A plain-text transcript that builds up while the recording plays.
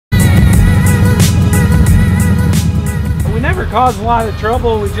cause a lot of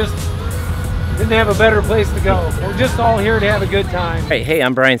trouble. We just didn't have a better place to go. We're just all here to have a good time. Hey,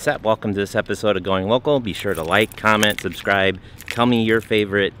 I'm Brian Sepp. Welcome to this episode of Going Local. Be sure to like, comment, subscribe. Tell me your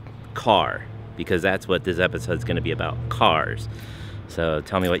favorite car, because that's what this episode is going to be about, cars. So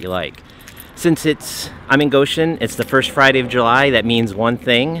tell me what you like. Since I'm in Goshen, it's the first Friday of July. That means one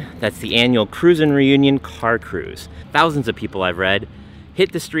thing. That's the annual Cruisin Reunion car cruise. Thousands of people, I've read,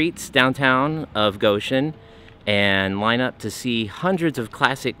 hit the streets downtown of Goshen and line up to see hundreds of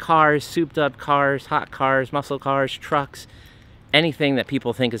classic cars, souped up cars, hot cars, muscle cars, trucks, anything that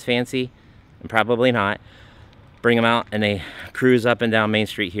people think is fancy, and probably not. Bring them out and they cruise up and down Main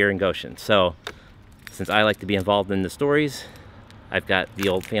Street here in Goshen. So since I like to be involved in the stories, I've got the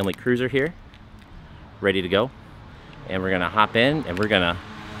old family cruiser here ready to go, and we're gonna hop in and we're gonna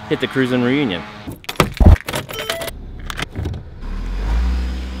hit the Cruisin Reunion.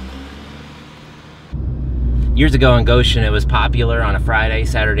 Years ago in Goshen, it was popular on a Friday,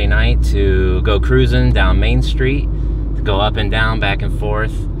 Saturday night to go cruising down Main Street, to go up and down, back and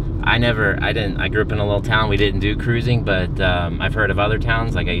forth. I grew up in a little town, we didn't do cruising, but I've heard of other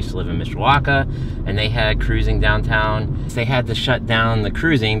towns, like I used to live in Mishawaka, and they had cruising downtown. They had to shut down the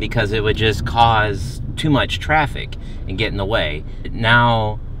cruising because it would just cause too much traffic and get in the way.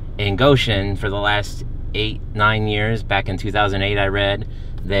 Now in Goshen, for the last 8-9 years, back in 2008 I read,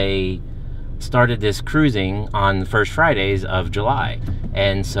 they started this cruising on the first Fridays of July,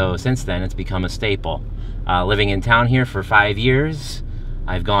 and so since then it's become a staple. Living in town here for 5 years,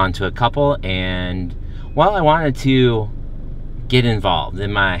 I've gone to a couple, and well, I wanted to get involved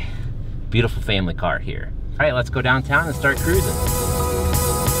in my beautiful family car here. All right, let's go downtown and start cruising.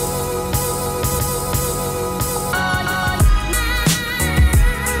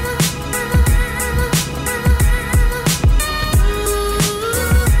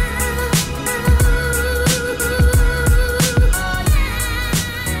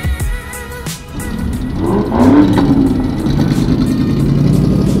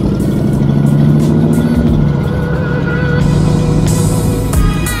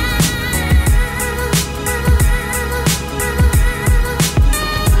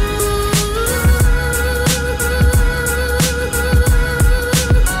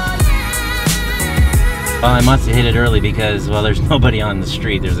 Well, I must have hit it early because, well, there's nobody on the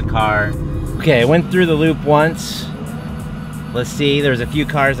street. There's a car. Okay, I went through the loop once. Let's see, there's a few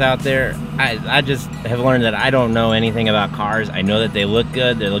cars out there. I just have learned that I don't know anything about cars. I know that they look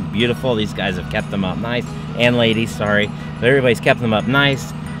good, they look beautiful. These guys have kept them up nice. And ladies, sorry. But everybody's kept them up nice.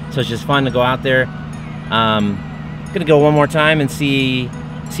 So it's just fun to go out there. Gonna go one more time and see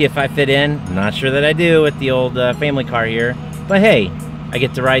if I fit in. Not sure that I do with the old family car here. But hey, I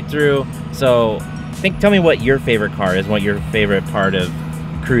get to ride through. So tell me what your favorite car is, what your favorite part of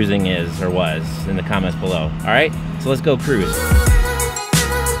cruising is or was in the comments below. All right, so let's go cruise.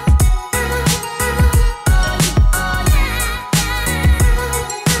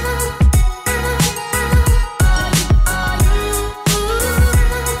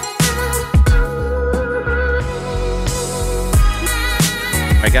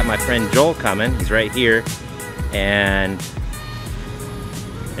 I got my friend Joel coming. He's right here, and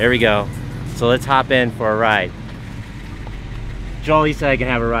there we go. So let's hop in for a ride. Joel, you said I can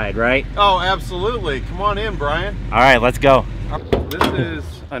have a ride, right? Oh, absolutely. Come on in, Brian. All right, let's go. This is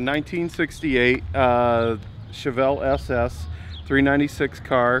a 1968 Chevelle SS 396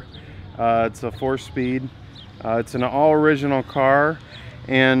 car. It's a 4-speed. It's an all-original car,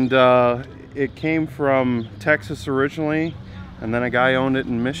 and it came from Texas originally, and then a guy owned it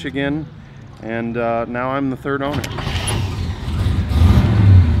in Michigan, and now I'm the third owner.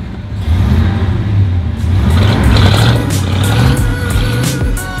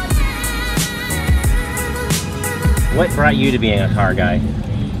 What brought you to being a car guy?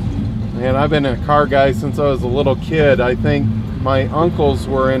 Man, I've been a car guy since I was a little kid. I think my uncles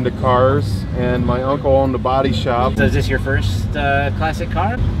were into cars, and my uncle owned a body shop. So is this your first classic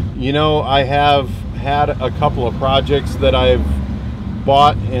car? You know, I have had a couple of projects that I've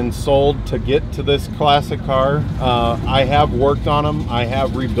bought and sold to get to this classic car. I have worked on them, I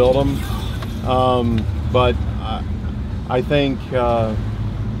have rebuilt them, but I think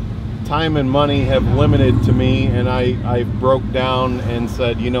time and money have limited to me, and I broke down and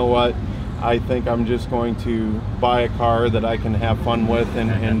said, you know what, I think I'm just going to buy a car that I can have fun with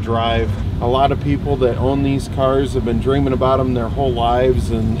and drive. A lot of people that own these cars have been dreaming about them their whole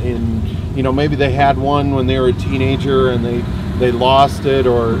lives, and you know, maybe they had one when they were a teenager and they lost it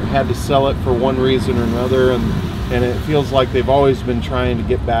or had to sell it for one reason or another, and it feels like they've always been trying to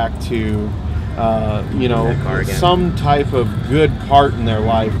get back to you know, some type of good part in their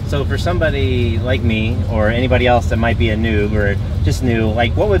life. So for somebody like me or anybody else that might be a noob or just new,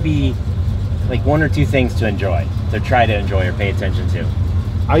 like what would be like one or two things to enjoy, to try to enjoy or pay attention to?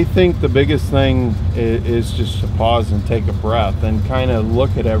 I think the biggest thing is just to pause and take a breath and kind of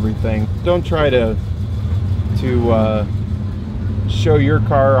look at everything. Don't try to show your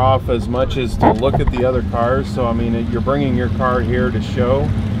car off as much as to look at the other cars. So I mean, you're bringing your car here to show,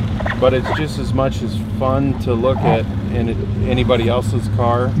 but it's just as much as fun to look at anybody else's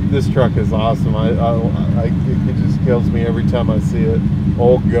car. This truck is awesome. It just kills me every time I see it.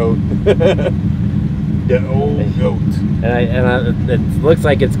 Old goat. The old goat. And it looks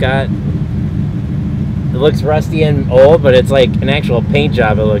like it looks rusty and old, but it's like an actual paint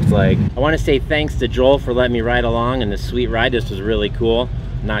job, it looks like. I want to say thanks to Joel for letting me ride along in this sweet ride. This was really cool.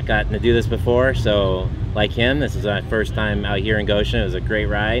 Not gotten to do this before, so like him, this is my first time out here in Goshen. It was a great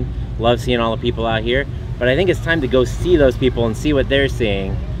ride. Love seeing all the people out here, but I think it's time to go see those people and see what they're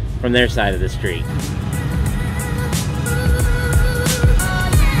seeing from their side of the street.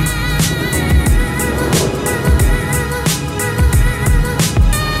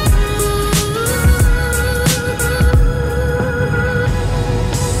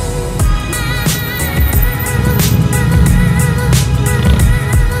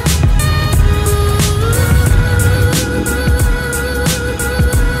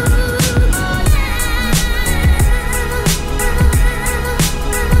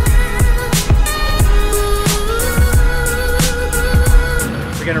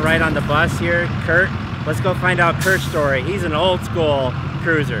 Right on the bus here, Kurt. Let's go find out Kurt's story. He's an old school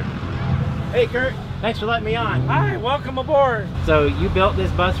cruiser. Hey Kurt, thanks for letting me on. Hi, welcome aboard. So you built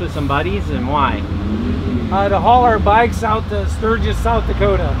this bus with some buddies, and why? To haul our bikes out to Sturgis, South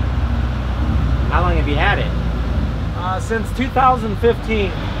Dakota. How long have you had it? Since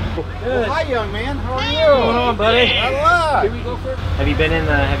 2015. Well, hi young man, how are you? What's going on, buddy? Hello. Here we go first. Have you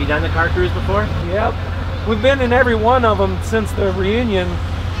done the car cruise before? Yep. We've been in every one of them since the reunion.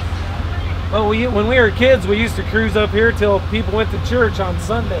 Well, when we were kids, we used to cruise up here till people went to church on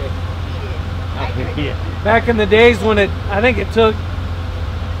Sunday. Back in the days when I think it took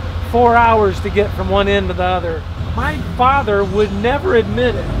 4 hours to get from one end to the other. My father would never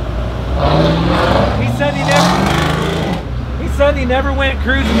admit it. He said he never went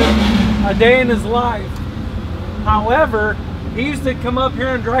cruising a day in his life. However, he used to come up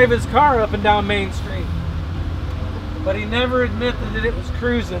here and drive his car up and down Main Street. But he never admitted that it was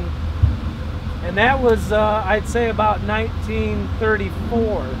cruising. And that was, I'd say, about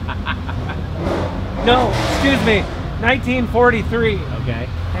 1934. No, excuse me, 1943. Okay.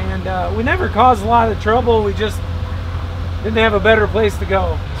 And we never caused a lot of trouble. We just didn't have a better place to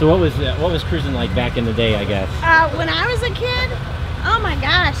go. So what was cruising like back in the day, I guess? When I was a kid, oh my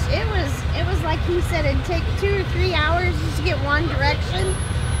gosh, it was like he said, it'd take 2 or 3 hours just to get one direction.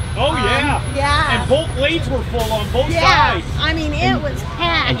 Oh yeah. Yeah. And both lanes were full on both sides. I mean, it was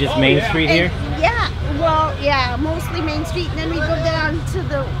packed. And just Main Street here? Yeah. Well, yeah, mostly Main Street. And then we go down to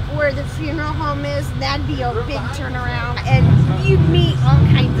where the funeral home is. That'd be a big turnaround. And you'd meet all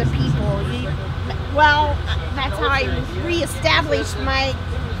kinds of people. Well, that's how I reestablished my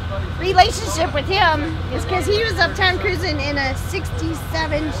relationship with him, is because he was uptown cruising in a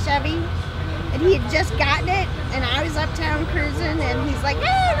 '67 Chevy. And he had just gotten it, and I was uptown cruising, and he's like,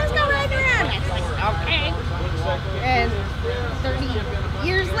 hey, let's go riding around. I was like, okay. And 30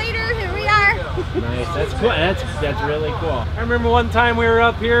 years later, here we are. Nice, that's cool. That's really cool. I remember one time we were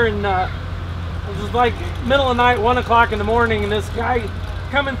up here, and it was like middle of the night, 1 o'clock in the morning, and this guy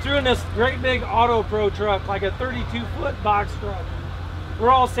coming through in this great big Auto Pro truck, like a 32-foot box truck. We're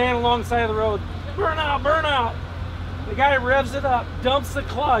all standing alongside of the road. Burn out, burn out. The guy revs it up, dumps the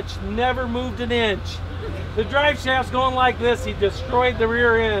clutch, never moved an inch. The drive shaft's going like this. He destroyed the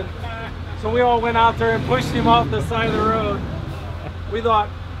rear end. So we all went out there and pushed him off the side of the road. We thought,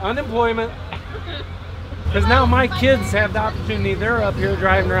 unemployment. Because now my kids have the opportunity. They're up here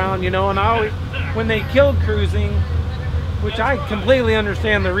driving around, you know, and I always, when they killed cruising, which I completely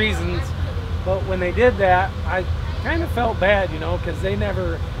understand the reasons, but when they did that, I kind of felt bad, you know, because they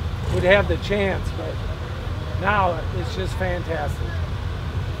never would have the chance. But now it's just fantastic.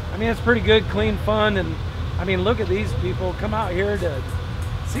 I mean, it's pretty good, clean fun, and I mean, look at these people come out here to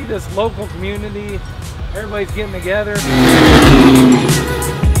see this local community. Everybody's getting together.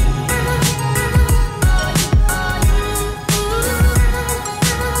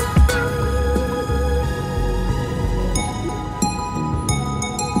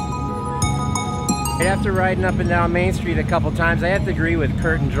 After riding up and down Main Street a couple times, I have to agree with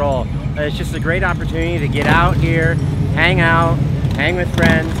Kurt and Joel. It's just a great opportunity to get out here, hang out, hang with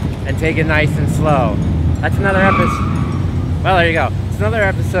friends, and take it nice and slow. That's another episode. Well, there you go. It's another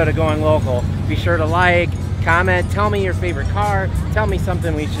episode of Going Local. Be sure to like, comment, tell me your favorite car, tell me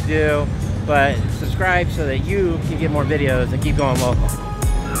something we should do, but subscribe so that you can get more videos and keep going local.